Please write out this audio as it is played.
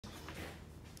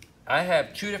I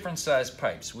have two different size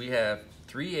pipes. We have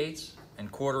 3/8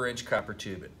 and 1/4 inch copper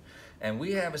tubing. And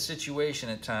we have a situation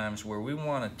at times where we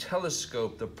want to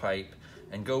telescope the pipe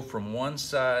and go from one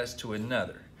size to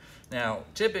another. Now,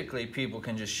 typically people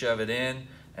can just shove it in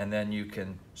and then you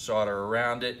can solder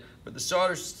around it, but the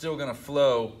solder's still going to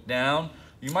flow down.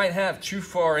 You might have too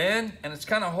far in, and it's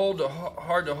kind of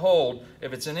hard to hold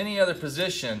if it's in any other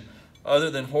position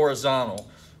other than horizontal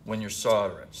when you're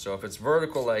soldering. So if it's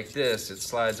vertical like this, it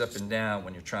slides up and down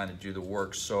when you're trying to do the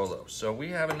work solo. So we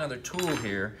have another tool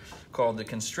here called the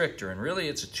Constrictor, and really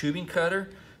it's a tubing cutter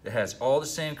that has all the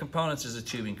same components as a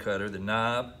tubing cutter: the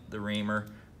knob, the reamer,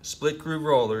 split groove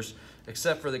rollers,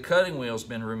 except for the cutting wheel's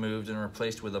been removed and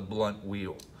replaced with a blunt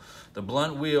wheel. The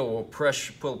blunt wheel will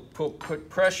put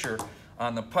pressure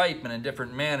on the pipe in a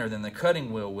different manner than the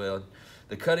cutting wheel will.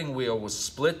 The cutting wheel will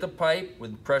split the pipe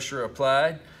with pressure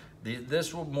applied.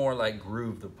 This will more like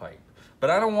groove the pipe. But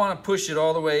I don't want to push it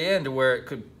all the way in to where it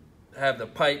could have the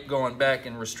pipe going back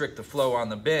and restrict the flow on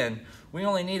the bend. We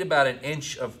only need about 1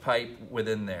 inch of pipe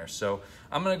within there. So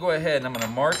I'm going to go ahead and I'm going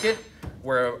to mark it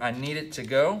where I need it to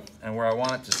go and where I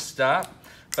want it to stop.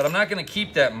 But I'm not going to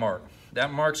keep that mark.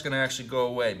 That mark's going to actually go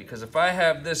away, because if I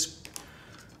have this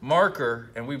marker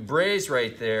and we braze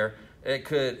right there, it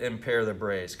could impair the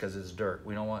braze because it's dirt.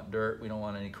 We don't want dirt, we don't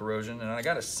want any corrosion. And I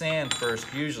got to sand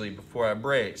first usually before I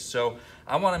braze. So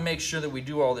I want to make sure that we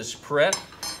do all this prep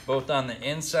both on the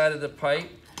inside of the pipe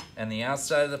and the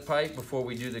outside of the pipe before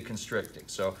we do the constricting.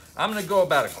 So I'm going to go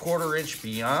about 1/4 inch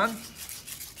beyond.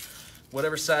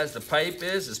 Whatever size the pipe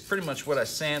is pretty much what I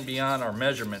sand beyond our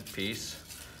measurement piece.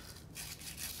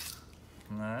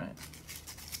 All right.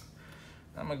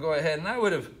 I'm going to go ahead, and I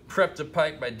would have prepped the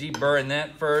pipe by deburring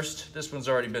that first. This one's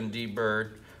already been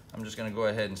deburred. I'm just going to go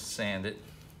ahead and sand it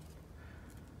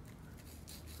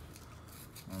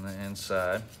on the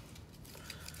inside.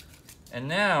 And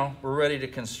now we're ready to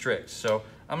constrict. So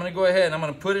I'm going to go ahead and I'm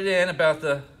going to put it in about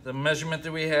the measurement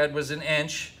that we had was 1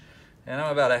 inch. And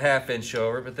I'm about 1/2 inch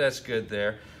over, but that's good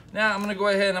there. Now I'm going to go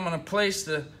ahead and I'm going to place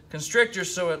the constrictor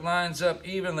so it lines up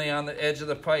evenly on the edge of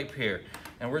the pipe here.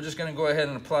 And we're just going to go ahead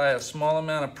and apply a small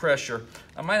amount of pressure.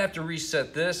 I might have to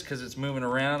reset this because it's moving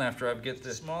around after I get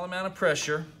this small amount of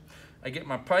pressure. I get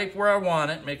my pipe where I want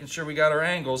it, making sure we got our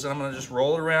angles, and I'm going to just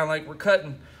roll it around like we're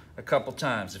cutting a couple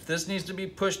times. If this needs to be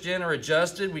pushed in or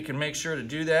adjusted, we can make sure to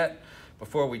do that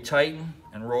before we tighten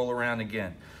and roll around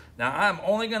again. Now I'm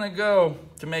only going to go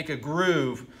to make a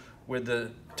groove with the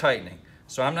tightening.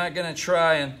 So I'm not going to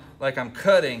try and, like I'm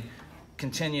cutting,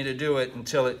 continue to do it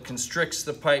until it constricts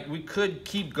the pipe. We could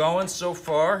keep going so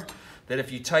far that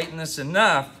if you tighten this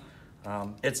enough,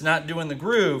 it's not doing the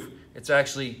groove, it's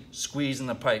actually squeezing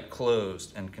the pipe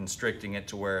closed and constricting it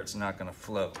to where it's not going to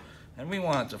flow. And we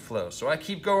want it to flow. So I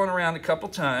keep going around a couple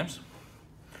times,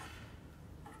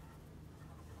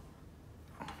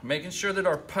 making sure that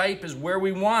our pipe is where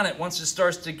we want it. Once it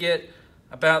starts to get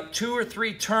about 2 or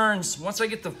 3 turns, once I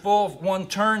get the full 1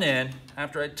 turn in,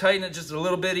 after I tighten it just a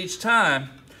little bit each time,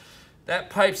 that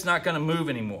pipe's not going to move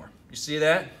anymore. You see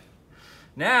that?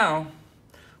 Now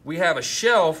we have a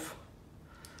shelf,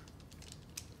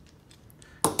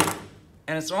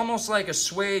 and it's almost like a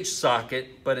swage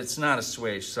socket, but it's not a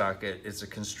swage socket, it's a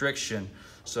constriction.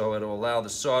 So it'll allow the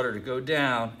solder to go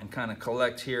down and kind of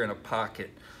collect here in a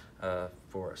pocket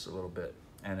for us a little bit,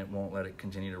 and it won't let it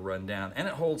continue to run down, and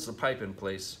it holds the pipe in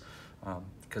place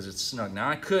because it's snug. Now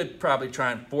I could probably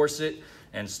try and force it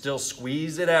and still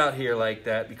squeeze it out here like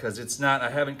that, because it's not, I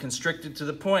haven't constricted to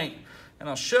the point, and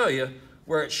I'll show you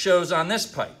where it shows on this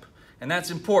pipe. And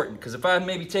that's important, because if I'm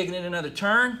maybe taking it another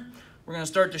turn, we're going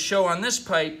to start to show on this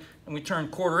pipe, and we turn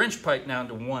 1/4 inch pipe down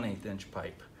to 1/8 inch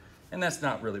pipe, and that's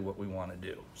not really what we want to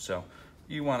do. So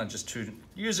you want to just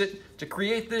use it to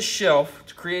create this shelf,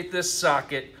 to create this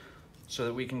socket, so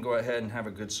that we can go ahead and have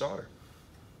a good solder.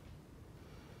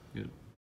 Good.